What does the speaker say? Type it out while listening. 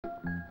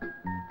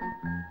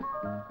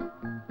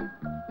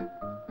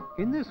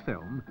In this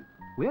film,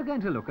 we're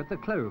going to look at the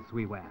clothes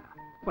we wear,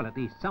 well, at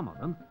least some of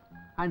them,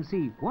 and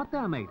see what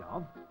they're made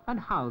of and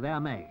how they're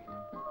made.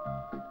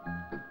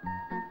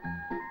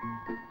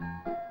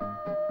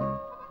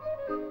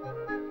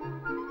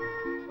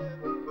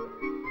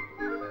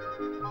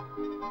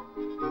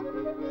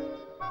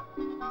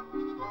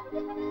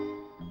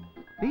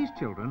 These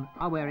children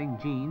are wearing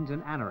jeans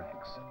and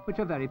anoraks, which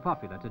are very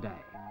popular today.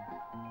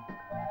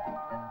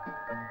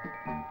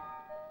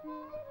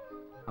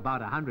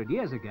 About 100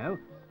 years ago,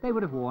 they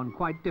would have worn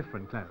quite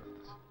different clothes.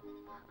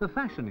 The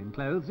fashion in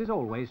clothes is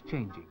always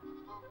changing.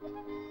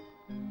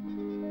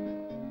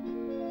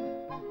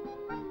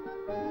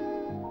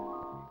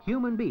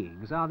 Human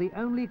beings are the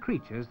only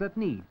creatures that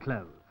need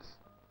clothes.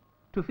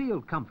 To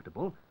feel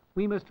comfortable,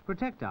 we must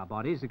protect our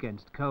bodies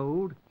against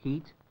cold,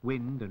 heat,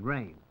 wind and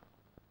rain.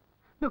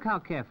 Look how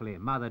carefully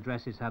mother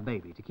dresses her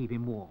baby to keep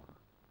him warm.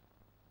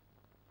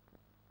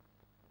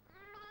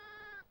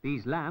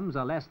 These lambs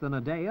are less than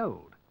a day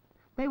old.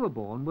 They were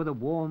born with a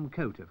warm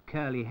coat of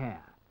curly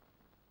hair.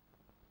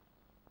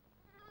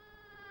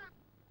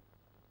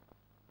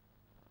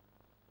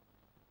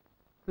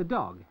 The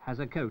dog has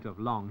a coat of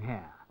long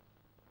hair.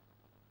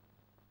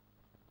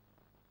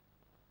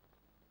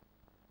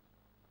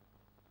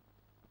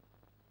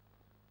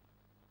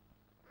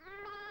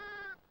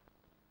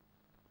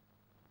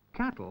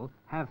 Cattle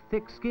have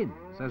thick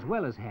skins as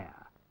well as hair.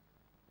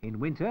 In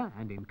winter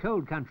and in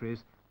cold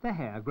countries, the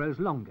hair grows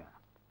longer.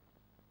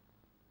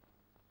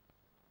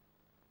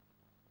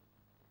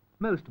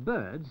 Most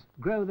birds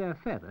grow their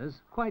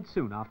feathers quite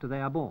soon after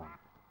they are born.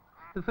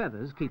 The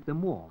feathers keep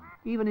them warm,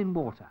 even in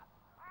water.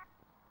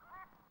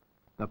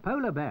 The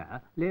polar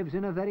bear lives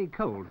in a very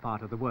cold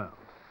part of the world.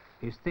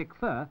 His thick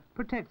fur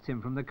protects him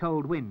from the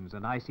cold winds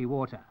and icy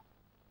water.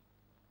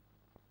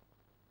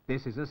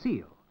 This is a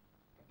seal.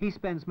 He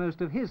spends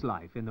most of his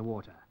life in the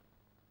water.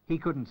 He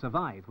couldn't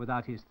survive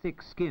without his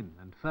thick skin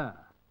and fur.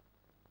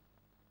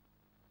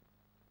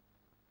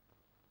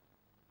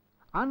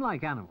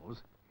 Unlike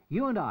animals,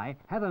 you and I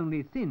have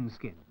only thin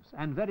skins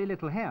and very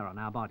little hair on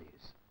our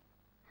bodies.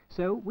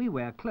 So we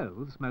wear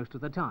clothes most of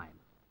the time.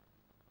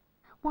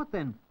 What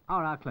then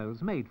are our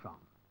clothes made from?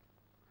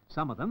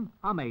 Some of them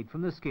are made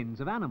from the skins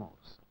of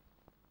animals.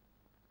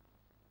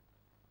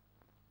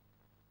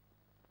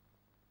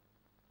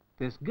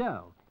 This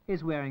girl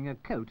is wearing a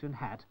coat and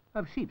hat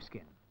of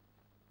sheepskin.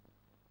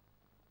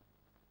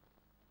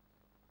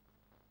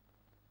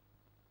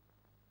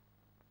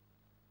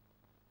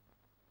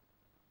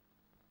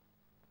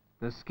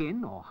 The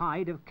skin or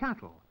hide of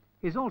cattle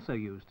is also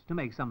used to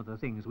make some of the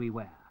things we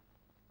wear.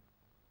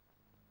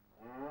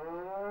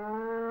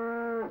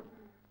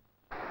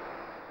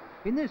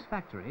 In this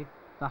factory,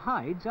 the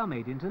hides are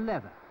made into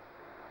leather.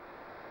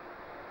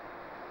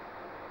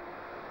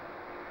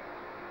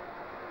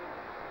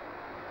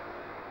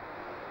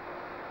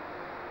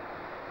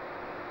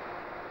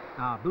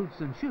 Our boots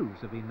and shoes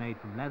have been made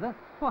from leather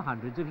for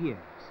hundreds of years.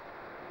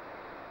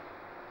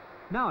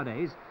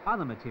 Nowadays,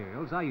 other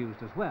materials are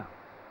used as well,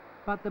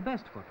 but the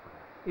best footwear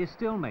is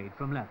still made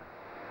from leather.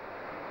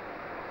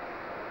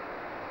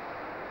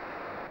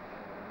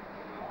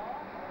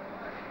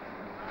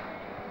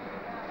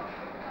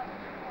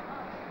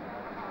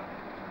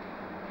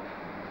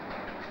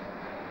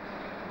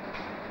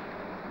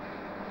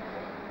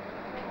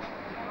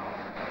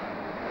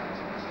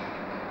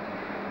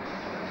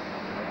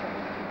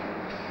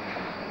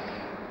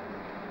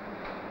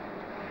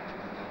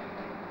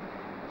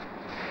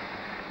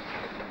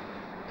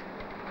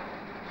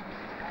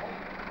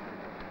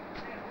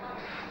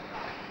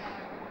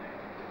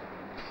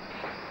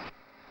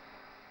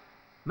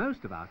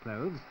 Most of our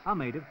clothes are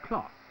made of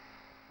cloth,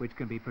 which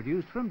can be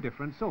produced from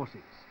different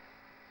sources.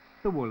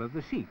 The wool of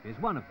the sheep is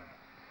one of them.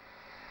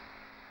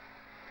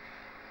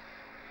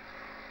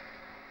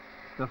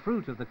 The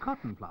fruit of the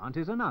cotton plant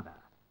is another.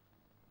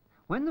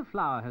 When the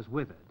flower has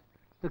withered,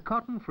 the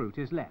cotton fruit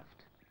is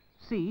left,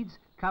 seeds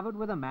covered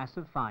with a mass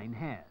of fine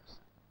hairs.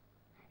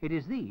 It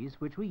is these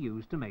which we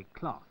use to make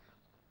cloth.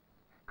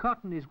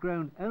 Cotton is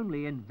grown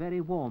only in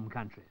very warm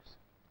countries.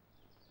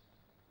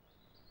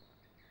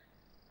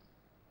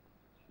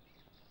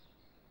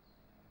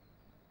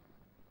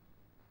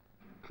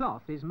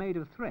 Cloth is made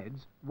of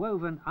threads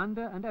woven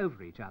under and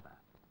over each other,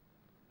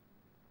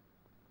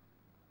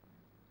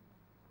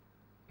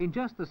 in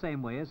just the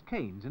same way as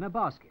canes in a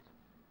basket.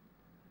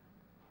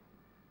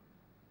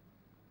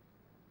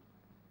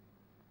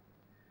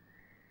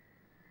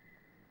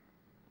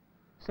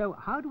 So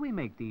how do we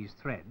make these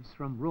threads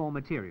from raw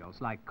materials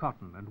like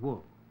cotton and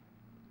wool?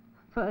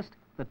 First,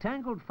 the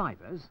tangled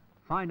fibres,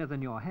 finer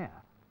than your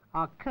hair,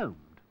 are combed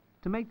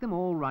to make them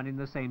all run in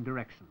the same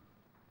direction.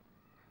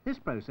 This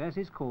process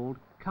is called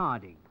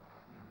carding.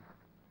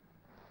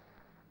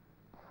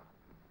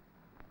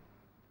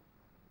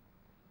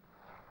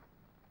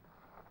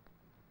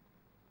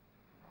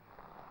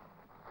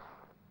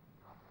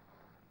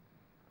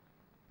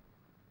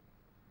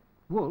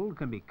 Wool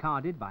can be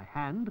carded by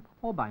hand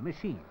or by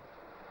machine.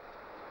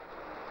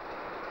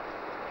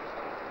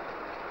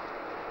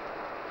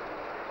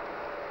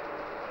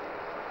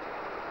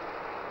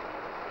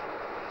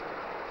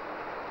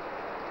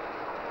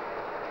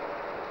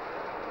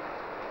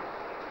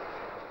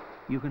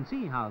 You can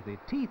see how the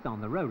teeth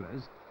on the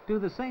rollers do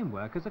the same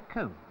work as a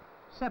comb,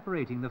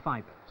 separating the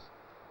fibres.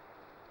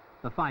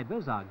 The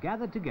fibres are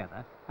gathered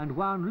together and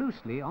wound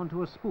loosely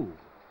onto a spool,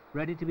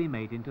 ready to be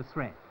made into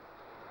thread.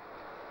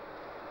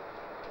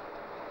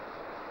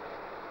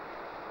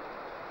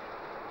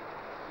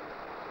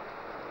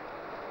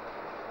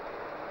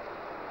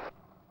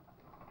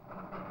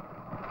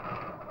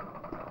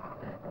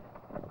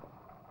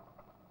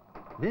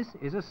 This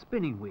is a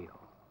spinning wheel.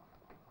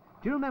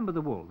 Do you remember the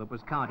wool that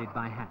was carded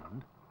by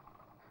hand?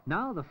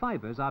 Now the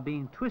fibres are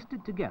being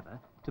twisted together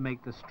to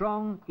make the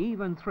strong,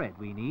 even thread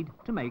we need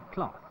to make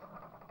cloth.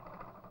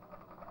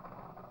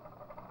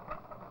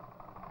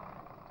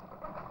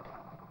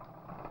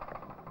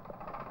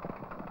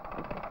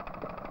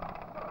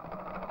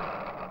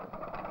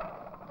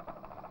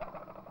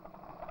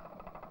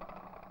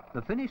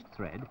 The finished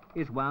thread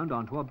is wound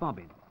onto a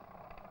bobbin.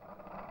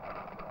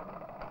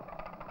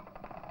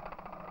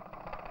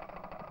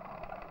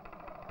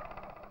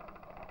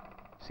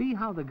 See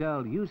how the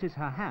girl uses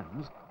her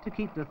hands to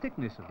keep the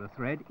thickness of the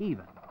thread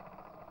even.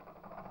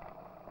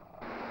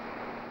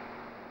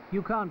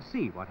 You can't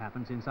see what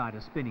happens inside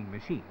a spinning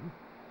machine.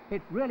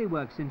 It really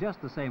works in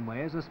just the same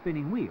way as a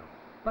spinning wheel,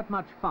 but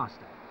much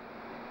faster.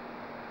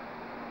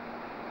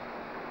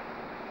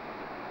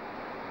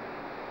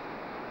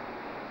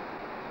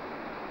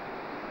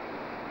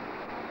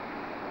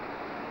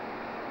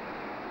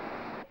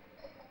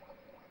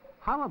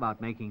 How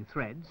about making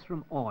threads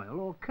from oil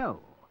or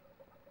coal?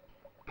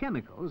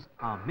 Chemicals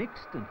are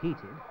mixed and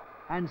heated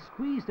and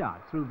squeezed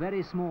out through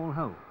very small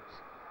holes.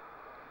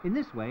 In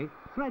this way,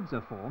 threads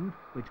are formed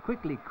which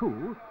quickly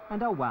cool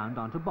and are wound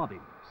onto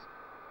bobbins.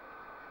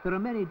 There are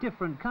many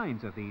different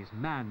kinds of these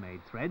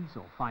man-made threads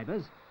or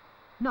fibres.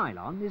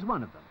 Nylon is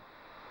one of them.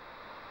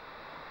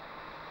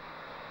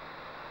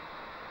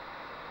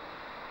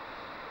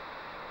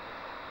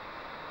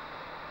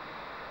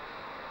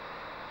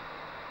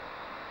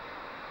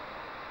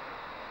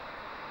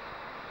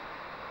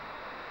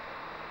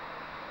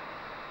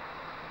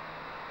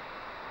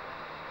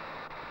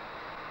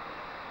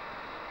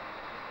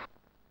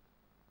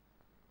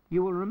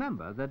 You will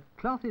remember that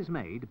cloth is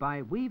made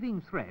by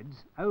weaving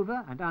threads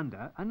over and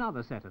under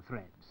another set of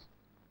threads.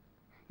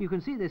 You can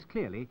see this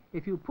clearly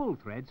if you pull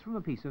threads from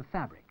a piece of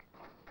fabric.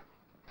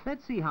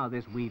 Let's see how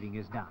this weaving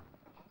is done.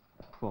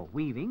 For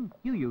weaving,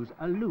 you use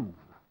a loom.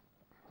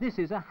 This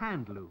is a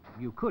hand loom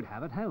you could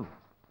have at home.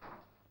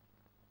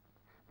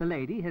 The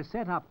lady has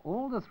set up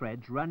all the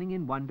threads running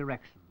in one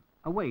direction,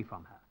 away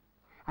from her,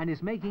 and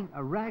is making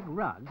a rag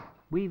rug,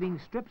 weaving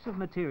strips of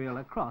material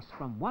across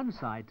from one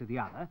side to the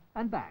other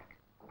and back.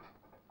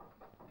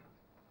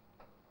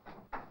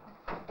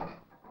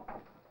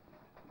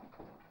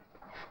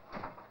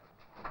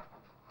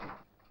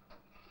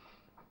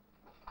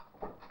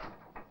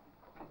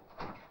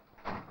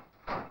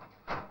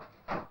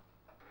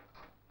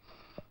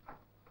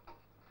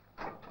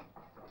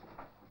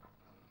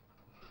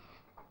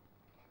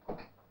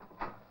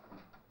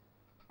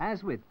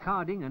 As with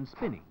carding and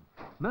spinning,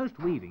 most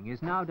weaving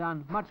is now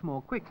done much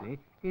more quickly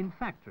in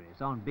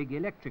factories on big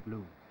electric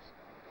looms.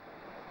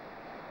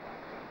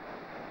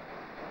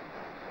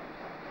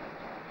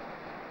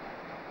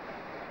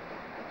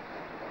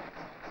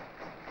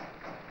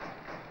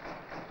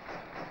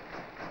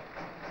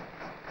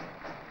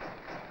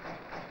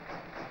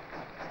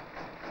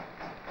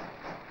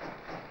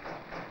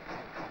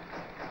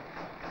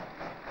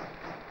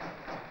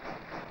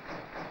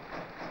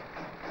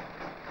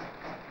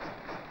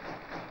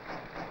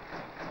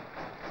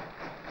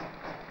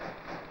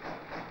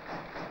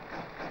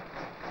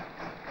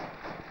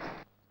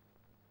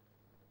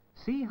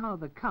 See how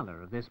the colour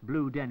of this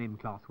blue denim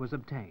cloth was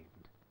obtained.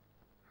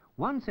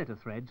 One set of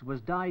threads was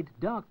dyed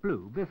dark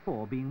blue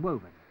before being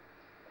woven.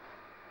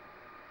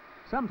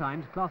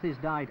 Sometimes cloth is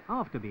dyed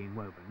after being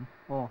woven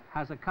or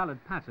has a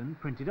coloured pattern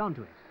printed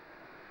onto it.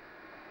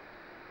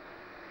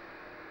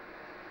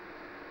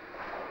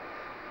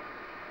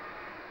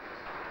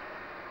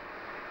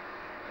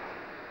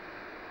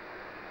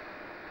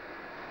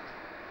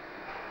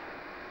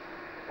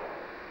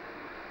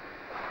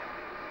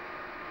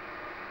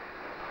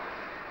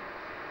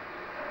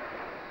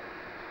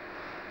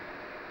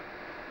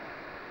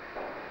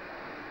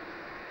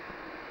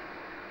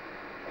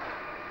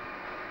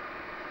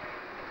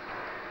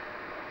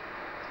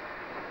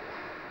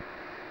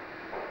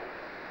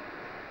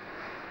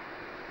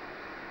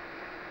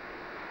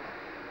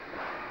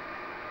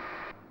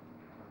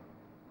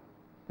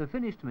 The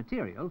finished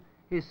material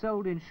is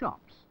sold in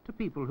shops to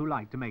people who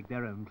like to make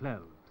their own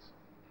clothes.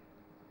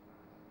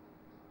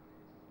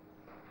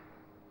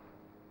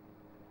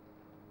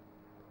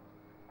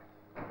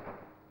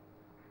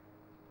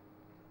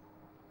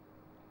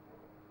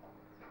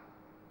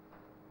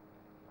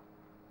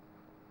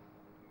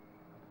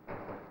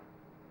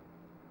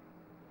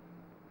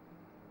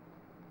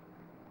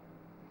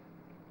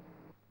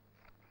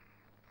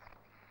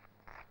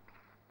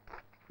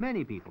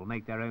 Many people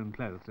make their own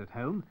clothes at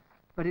home,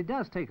 but it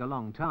does take a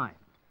long time.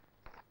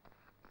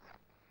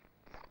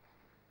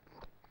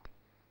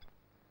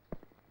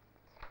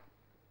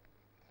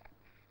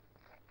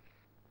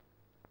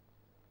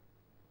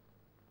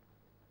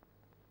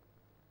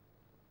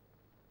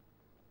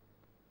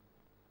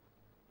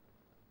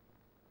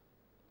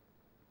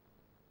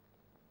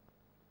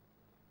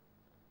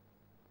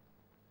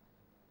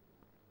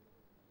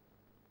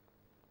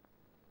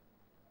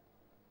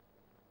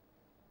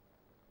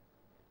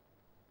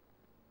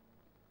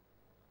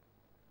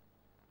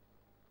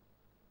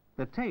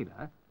 The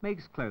tailor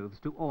makes clothes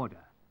to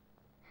order.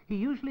 He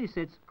usually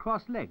sits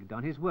cross-legged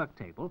on his work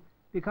table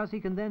because he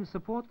can then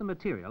support the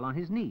material on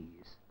his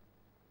knees.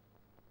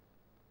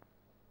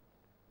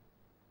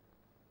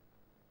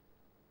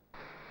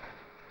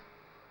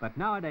 But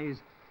nowadays,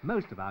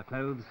 most of our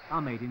clothes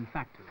are made in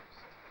factories.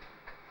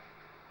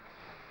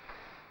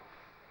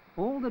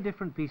 All the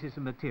different pieces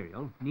of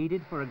material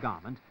needed for a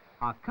garment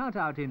are cut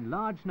out in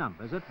large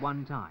numbers at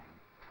one time.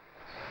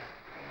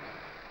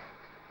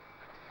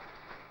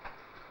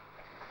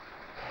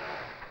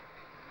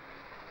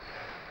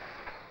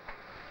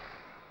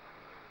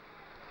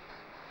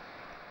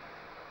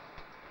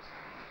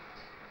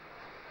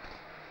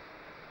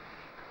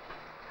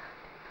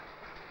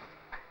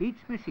 Each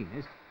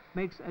machinist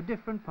makes a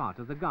different part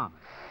of the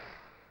garment.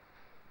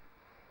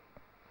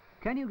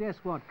 Can you guess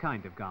what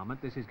kind of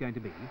garment this is going to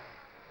be?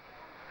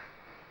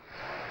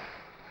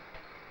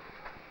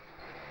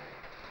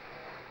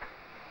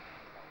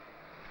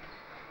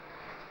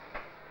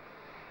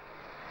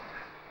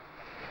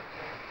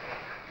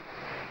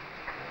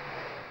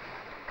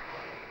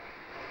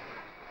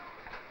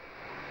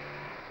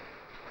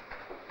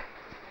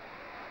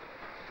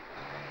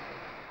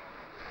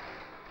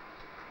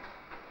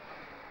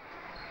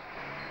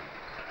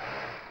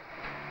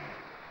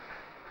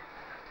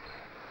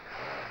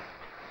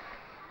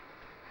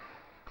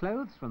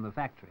 Clothes from the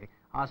factory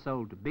are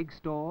sold to big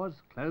stores,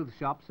 clothes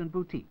shops and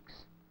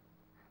boutiques.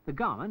 The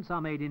garments are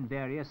made in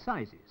various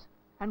sizes,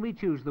 and we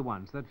choose the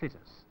ones that fit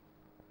us.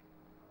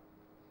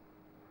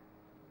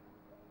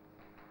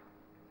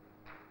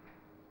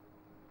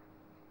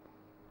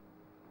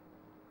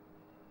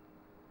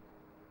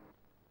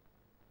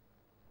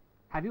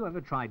 Have you ever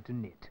tried to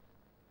knit?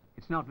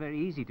 It's not very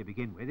easy to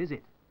begin with, is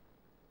it?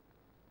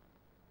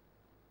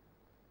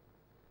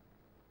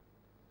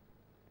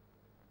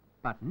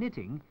 But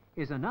knitting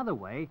is another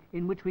way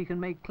in which we can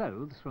make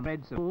clothes from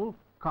threads of wool,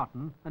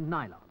 cotton and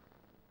nylon.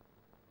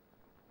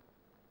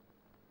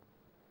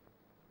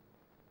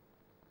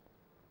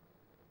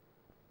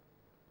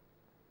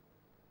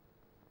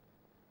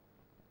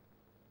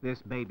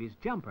 This baby's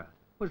jumper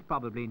was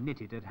probably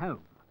knitted at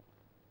home.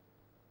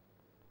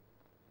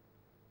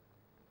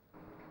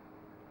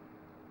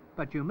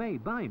 But you may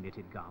buy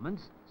knitted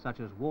garments, such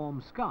as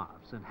warm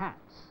scarves and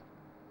hats.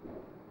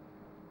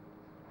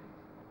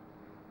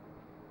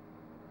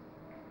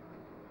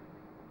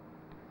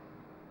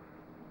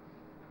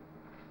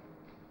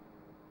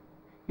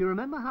 You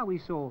remember how we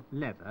saw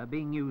leather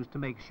being used to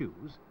make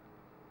shoes?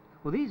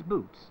 Well, these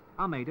boots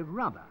are made of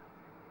rubber.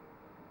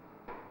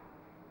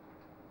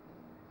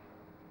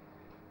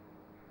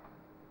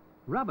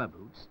 Rubber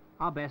boots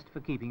are best for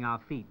keeping our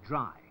feet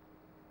dry.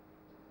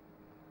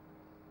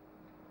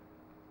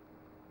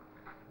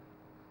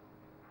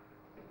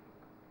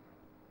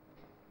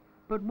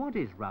 But what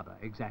is rubber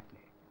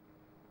exactly?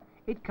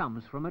 It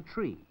comes from a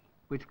tree,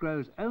 which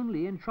grows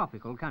only in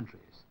tropical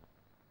countries.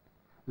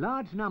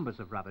 Large numbers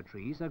of rubber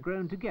trees are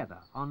grown together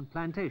on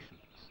plantations.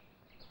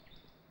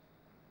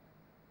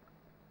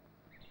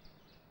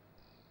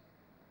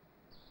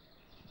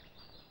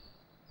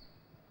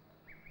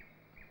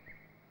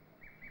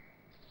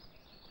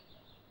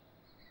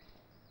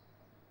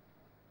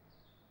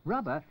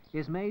 Rubber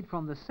is made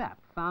from the sap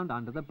found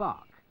under the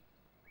bark.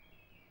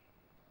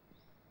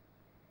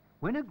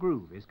 When a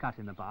groove is cut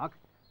in the bark,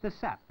 the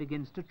sap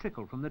begins to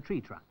trickle from the tree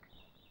trunk.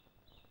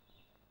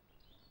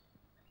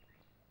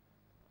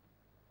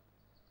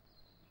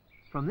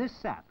 From this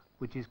sap,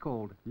 which is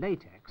called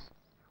latex,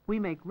 we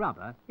make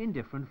rubber in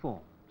different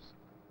forms.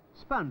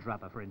 Sponge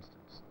rubber, for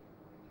instance.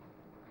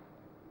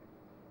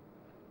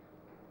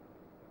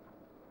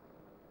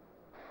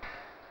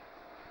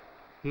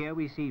 Here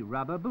we see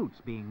rubber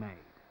boots being made.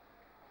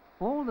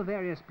 All the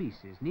various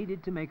pieces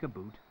needed to make a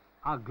boot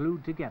are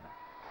glued together.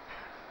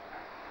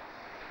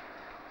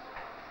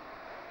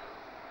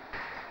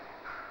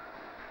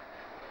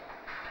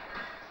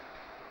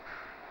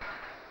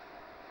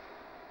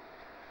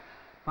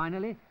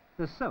 Finally,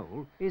 the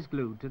sole is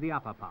glued to the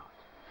upper part.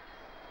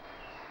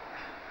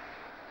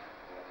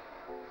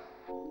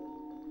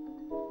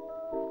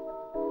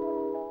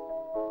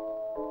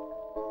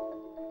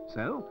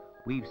 So,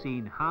 we've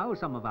seen how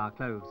some of our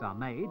clothes are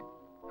made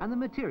and the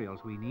materials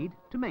we need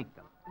to make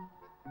them.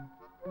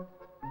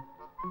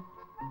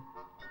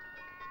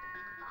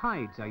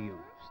 Hides are used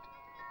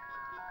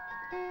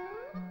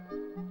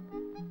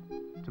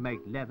to make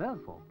leather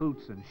for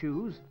boots and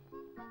shoes,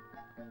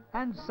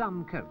 and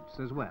some coats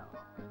as well.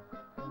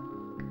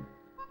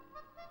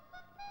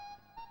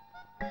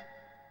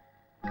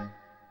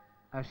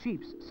 A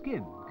sheep's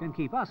skin can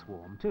keep us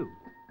warm too.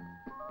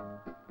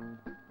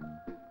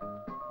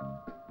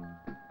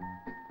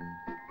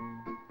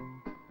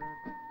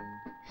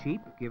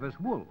 Sheep give us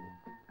wool,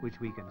 which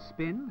we can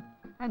spin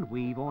and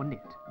weave or knit.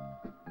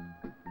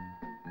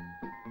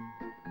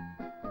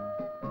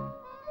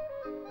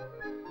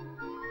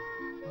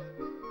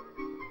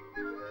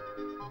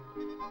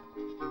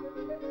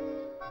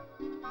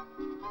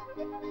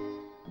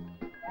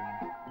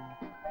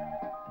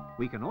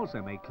 We can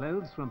also make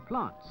clothes from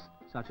plants,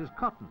 such as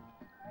cotton,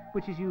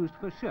 which is used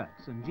for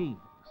shirts and jeans.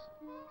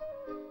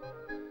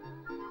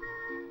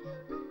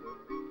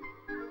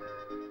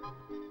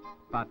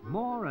 But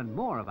more and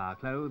more of our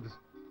clothes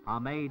are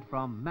made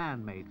from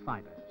man-made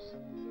fibres.